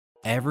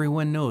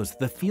Everyone knows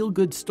the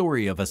feel-good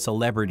story of a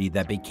celebrity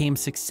that became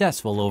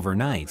successful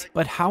overnight.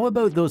 But how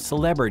about those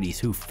celebrities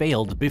who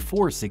failed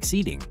before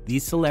succeeding?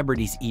 These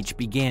celebrities each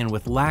began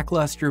with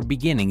lackluster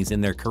beginnings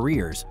in their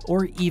careers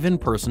or even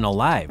personal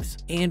lives,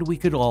 and we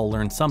could all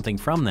learn something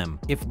from them.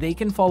 If they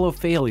can follow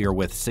failure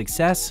with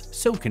success,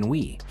 so can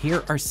we.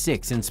 Here are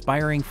 6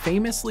 inspiring,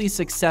 famously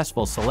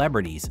successful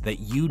celebrities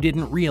that you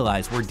didn't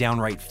realize were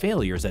downright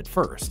failures at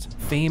first.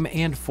 Fame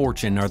and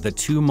fortune are the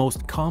 2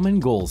 most common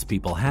goals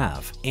people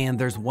have, and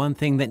there's one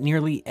thing that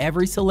nearly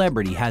every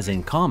celebrity has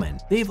in common: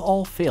 they've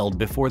all failed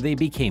before they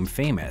became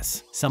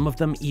famous. Some of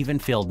them even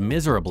failed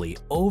miserably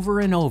over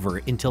and over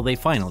until they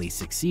finally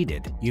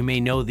succeeded. You may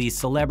know these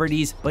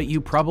celebrities, but you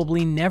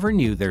probably never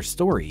knew their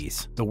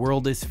stories. The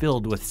world is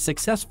filled with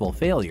successful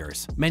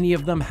failures. Many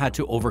of them had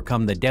to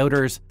overcome the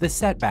doubters, the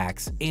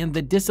setbacks, and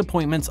the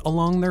disappointments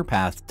along their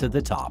path to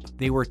the top.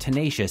 They were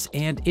tenacious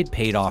and it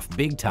paid off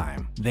big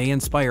time. They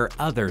inspire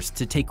others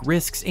to take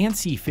risks and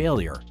see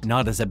failure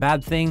not as a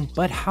bad thing,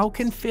 but how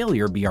can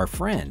failure be our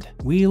friend?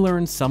 We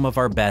learn some of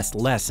our best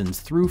lessons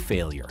through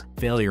failure.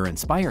 Failure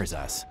inspires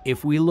us.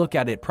 If we look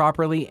at it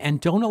properly and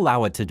don't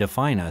allow it to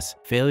define us,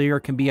 failure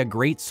can be a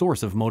great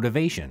source of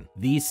motivation.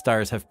 These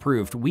stars have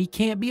proved we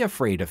can't be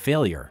afraid of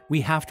failure.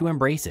 We have to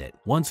embrace it.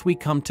 Once we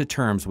come to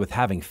terms with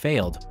having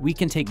failed, we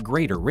can take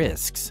greater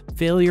risks.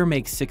 Failure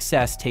makes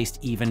success taste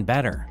even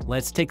better.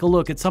 Let's take a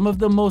look at some of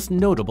the most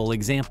notable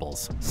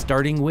examples,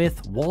 starting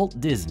with Walt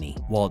Disney.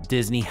 Walt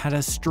Disney had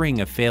a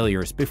string of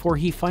failures before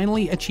he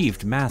finally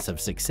achieved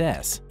massive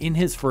success. In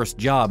his first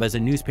job as a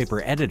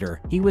newspaper editor,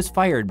 he was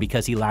fired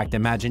because he lacked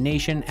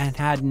imagination and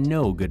had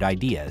no good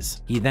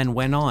ideas. He then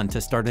went on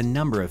to start a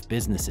number of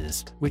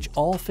businesses, which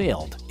all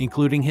failed,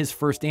 including his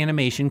first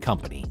animation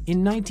company.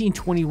 In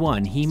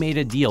 1921, he made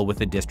a deal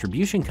with a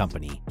distribution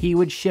company. He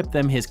would ship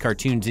them his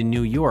cartoons in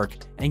New York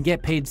and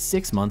get paid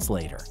 6 months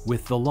later.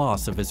 With the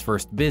loss of his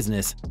first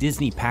business,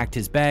 Disney packed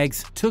his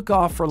bags, took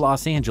off for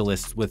Los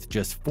Angeles with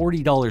just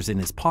 $40 in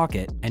his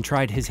pocket, and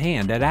tried his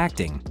hand at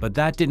acting, but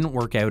that didn't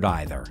work out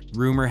either.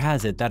 Rumor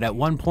has it that at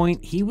one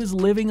point he was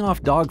living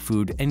off dog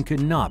food and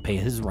could not pay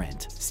his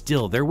rent.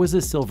 Still, there was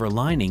a silver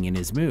lining in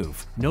his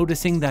move.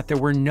 Noticing that there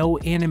were no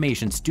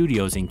animation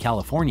studios in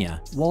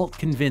California, Walt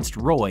convinced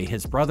Roy,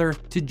 his brother,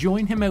 to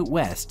join him out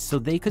west so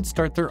they could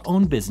start their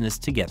own business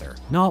together.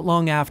 Not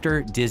long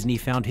after, Disney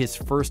found his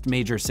first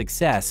major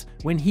success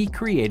when he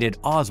created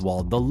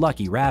Oswald the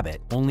Lucky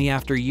Rabbit. Only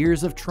after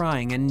years of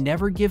trying and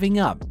never giving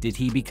up did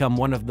he become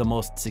one of the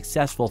most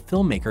successful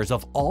filmmakers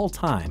of all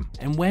time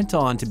and went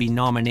on to be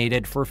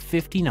nominated for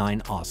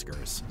 59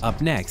 Oscars.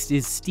 Up next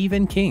is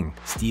Stephen King.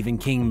 Stephen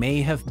King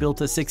may have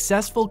built a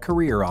successful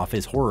career off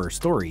his horror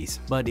stories,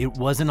 but it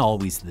wasn't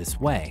always this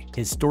way.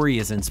 His story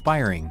is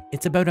inspiring.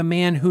 It's about a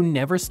man who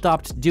never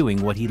stopped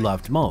doing what he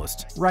loved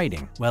most,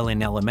 writing. While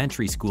in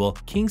elementary school,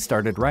 King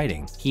started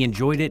writing. He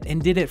enjoyed it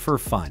and did it for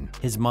fun.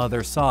 His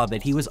mother saw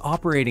that he was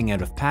operating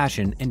out of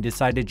passion and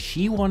decided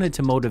she wanted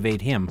to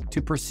motivate him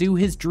to pursue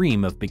his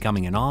dream of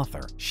becoming an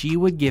author. She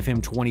would give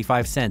him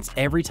 25 cents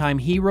every time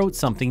he wrote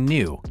something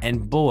new,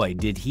 and boy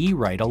did he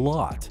write a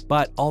lot.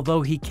 But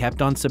although he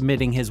kept on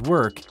submitting his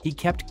work, he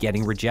kept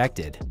getting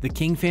rejected. The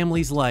King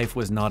family's life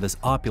was not as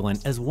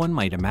opulent as one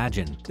might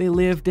imagine. They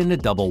lived in a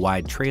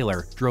double-wide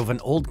trailer, drove an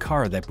old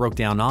car that broke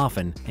down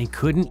often, and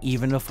couldn't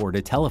even afford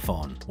a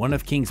telephone. One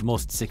of King's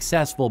most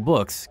successful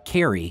books,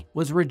 Carrie,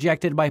 was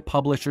rejected by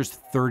publishers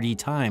 30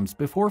 times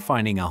before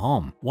finding a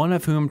home, one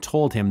of whom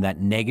told him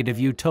that negative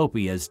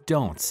utopias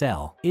don't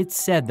sell. It's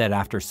said that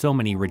after so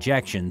many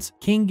rejections,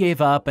 King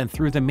gave up and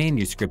threw the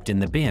manuscript in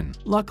the bin.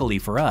 Luckily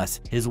for us,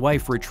 his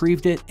wife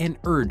retrieved it and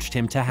urged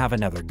him to have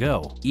another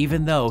go.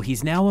 Even though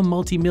he's now a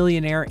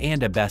multimillionaire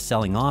and a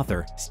best-selling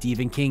author,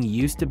 Stephen King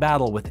used to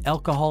battle with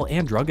alcohol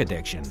and drug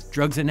addiction.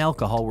 Drugs and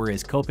alcohol were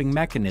his coping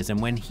mechanism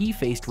when he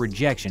faced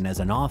rejection as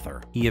an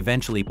author. He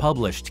eventually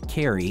published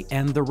Carrie,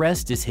 and the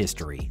rest is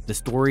history, the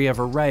story of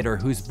a writer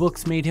whose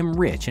books made him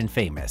rich and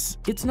famous.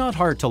 It's not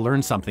hard to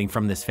learn something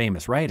from this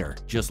famous writer.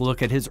 Just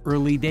look at his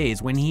early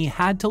days when he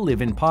had to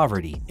live in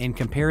poverty and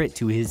compare it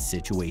to his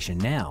situation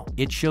now.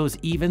 It shows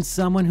even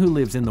someone who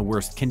lives in the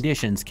worst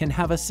conditions can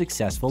have a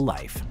successful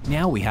life.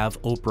 Now we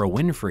have Oprah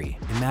Winfrey.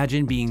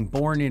 Imagine being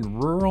born in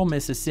rural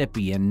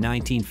Mississippi in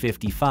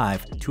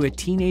 1955 to a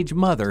teenage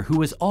mother who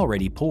was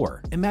already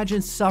poor.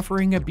 Imagine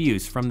suffering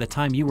abuse from the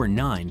time you were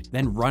 9,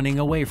 then running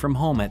away from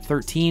home at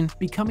 13,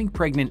 becoming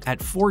pregnant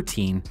at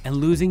 14, and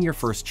losing your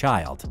first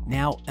child.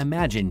 Now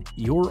imagine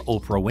you're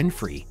Oprah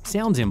Winfrey.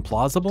 Sounds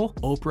implausible?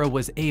 Oprah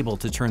was able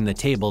to turn the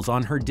tables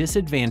on her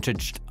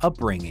disadvantaged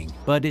upbringing,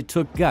 but it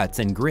took guts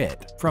and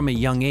grit. From a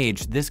young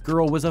age, this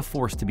girl was a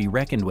force to be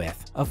reckoned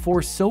with, a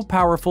force so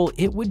powerful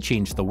it would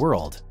change the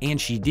world. And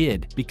she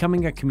did,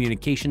 becoming a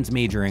communications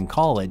major in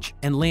college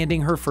and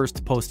landing her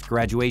first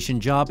post-graduation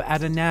job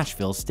at a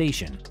Nashville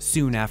station.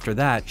 Soon after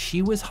that,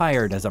 she was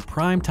hired as a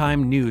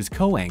primetime news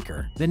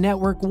co-anchor. The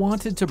network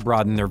wanted to broaden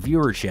broaden their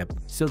viewership,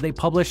 so they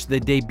published the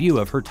debut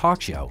of her talk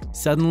show.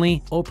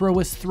 Suddenly, Oprah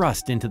was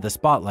thrust into the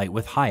spotlight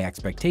with high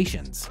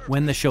expectations.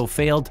 When the show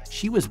failed,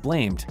 she was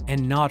blamed,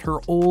 and not her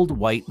old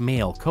white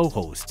male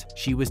co-host.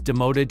 She was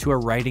demoted to a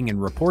writing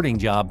and reporting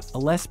job, a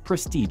less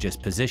prestigious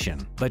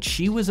position. But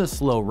she was a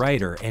slow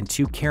writer and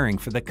too caring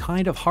for the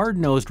kind of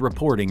hard-nosed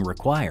reporting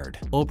required.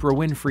 Oprah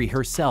Winfrey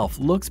herself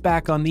looks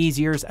back on these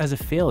years as a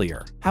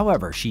failure.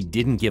 However, she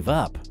didn't give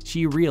up.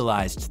 She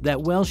realized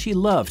that while she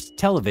loved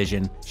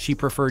television, she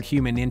preferred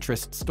human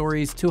interest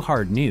stories to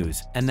hard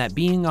news, and that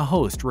being a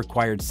host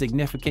required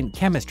significant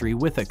chemistry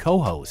with a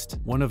co-host.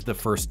 One of the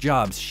first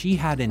jobs she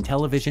had in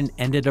television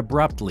ended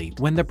abruptly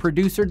when the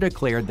producer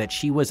declared that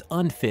she was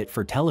unfit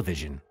for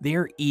television.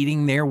 They're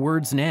eating their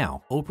words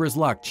now. Oprah's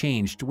luck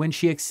changed when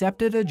she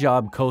accepted a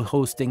job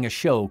co-hosting a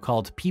show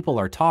called People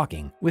Are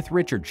Talking with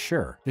Richard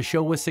Scher. The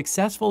show was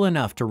successful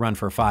enough to run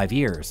for 5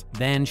 years.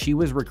 Then she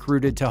was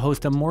recruited to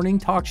host a morning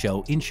talk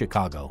show in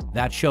Chicago.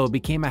 That show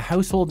became a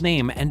household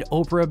name, and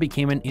Oprah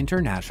became an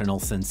international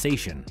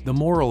sensation. The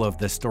moral of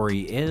the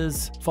story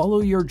is,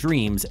 follow your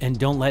dreams and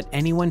don't let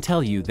anyone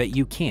tell you that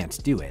you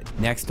can't do it.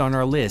 Next on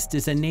our list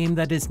is a name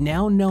that is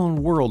now known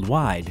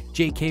worldwide,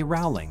 J.K.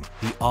 Rowling,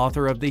 the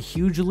author of the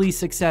hugely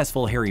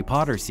successful Harry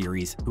Potter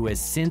series, who has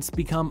since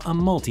become a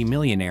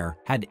multi-millionaire,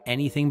 had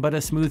anything but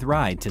a smooth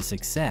ride to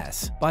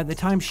success. By the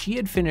time she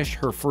had finished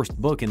her first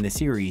book in the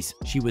series,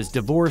 she was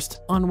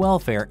divorced, on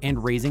welfare,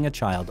 and raising a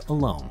child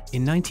alone.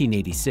 In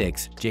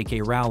 1986,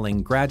 J.K.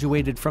 Rowling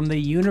graduated from the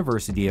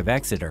University of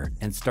Exeter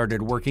and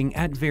started working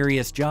at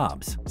various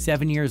jobs.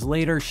 7 years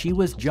later, she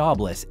was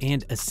jobless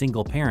and a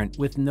single parent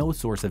with no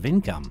source of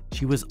income.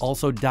 She was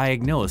also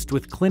diagnosed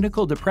with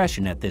clinical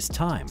depression at this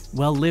time.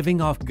 While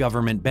living off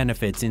government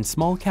benefits in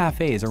small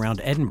cafes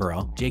around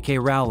Edinburgh, J.K.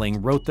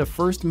 Rowling wrote the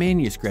first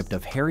manuscript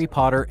of Harry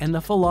Potter and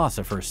the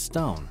Philosopher's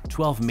Stone.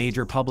 12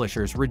 major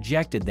publishers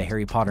rejected the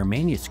Harry Potter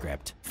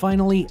manuscript.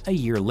 Finally, a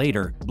year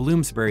later,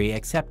 Bloomsbury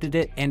accepted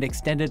it and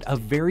extended a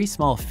very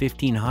small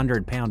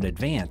 £1,500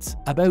 advance,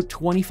 about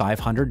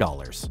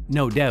 $2,500.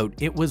 No doubt,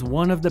 it was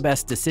one of the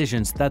best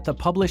decisions that the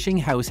publishing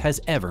house has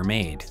ever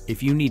made.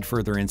 If you need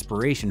further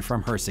inspiration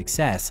from her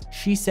success,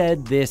 she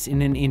said this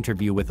in an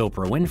interview with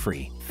Oprah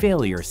Winfrey.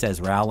 "Failure,"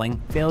 says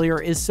Rowling,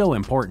 "failure is so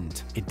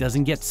important. It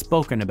doesn't get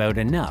spoken about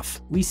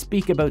enough. We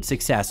speak about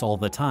success all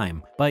the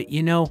time, but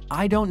you know,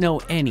 I don't know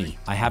any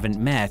I haven't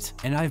met,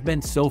 and I've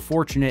been so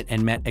fortunate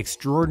and met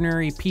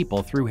extraordinary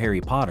people through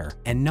Harry Potter,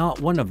 and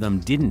not one of them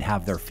didn't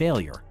have their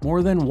failure.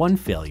 More than one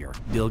failure.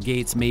 Bill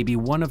Gates may be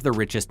one of the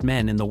richest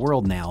men in the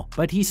world now,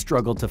 but he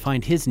struggled to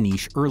find his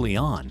niche early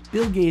on.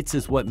 Bill Gates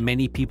is what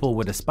many people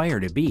would aspire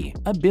to be,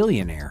 a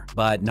billionaire.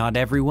 But not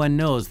everyone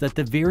knows that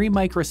the very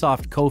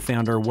Microsoft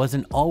co-founder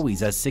wasn't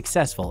always as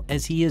successful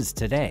as he is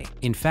today.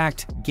 In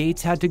fact,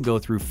 Gates had to go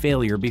through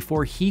failure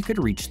before he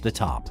could reach the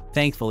top.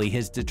 Thankfully,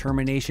 his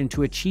determination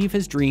to achieve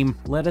his dream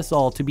led us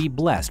all to be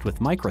blessed with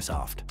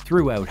Microsoft.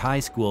 Throughout high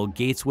school,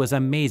 Gates was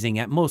amazing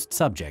at most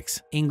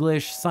subjects.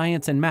 English,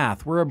 science, and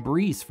math were a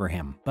breeze for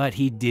him, but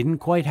he didn't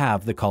quite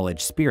have the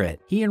college spirit.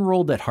 He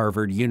enrolled at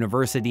Harvard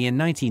University in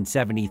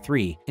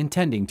 1973,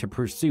 intending to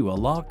pursue a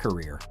law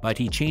career, but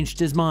he changed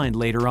his mind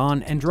later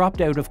on and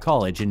dropped out of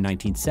college in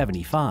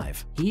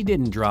 1975. He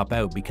didn't drop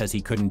out because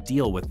he couldn't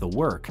deal with the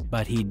work,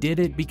 but he did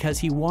it because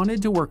he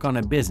wanted to work on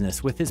a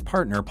business with his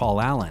partner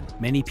Paul Allen.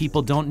 Many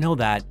people don't know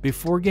that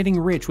before getting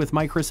rich with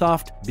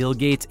Microsoft, Bill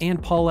Gates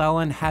and Paul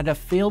Allen had a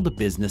failed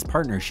business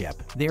partnership.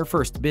 Their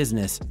first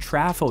business,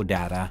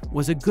 Trafodata,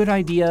 was a good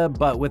idea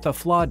but with a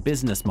flawed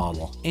business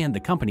model, and the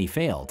company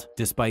failed.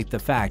 Despite the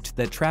fact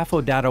that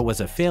Trafodata was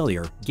a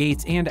failure,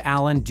 Gates and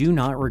Allen do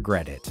not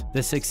regret it.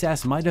 The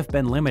success might have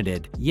been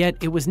limited, yet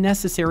it was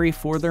necessary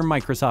for their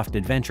Microsoft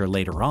adventure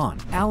later on.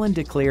 Allen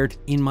declared,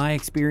 "In my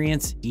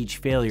experience, each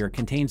failure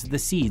contains the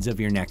seeds of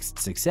your next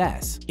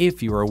success,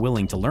 if you are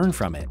willing to learn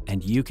from it,"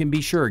 and you can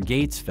be sure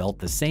Gates felt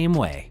the same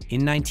way.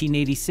 In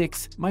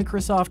 1986,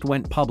 Microsoft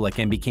went public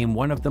and became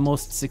one of the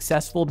most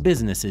successful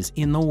businesses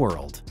in the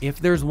world. If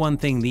there's one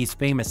thing these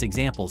famous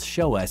examples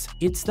show us,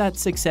 it's that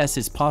success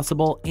is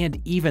possible, and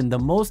even the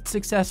most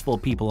successful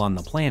people on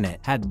the planet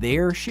had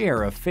their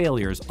share of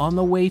failures on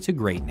the way to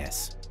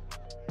greatness.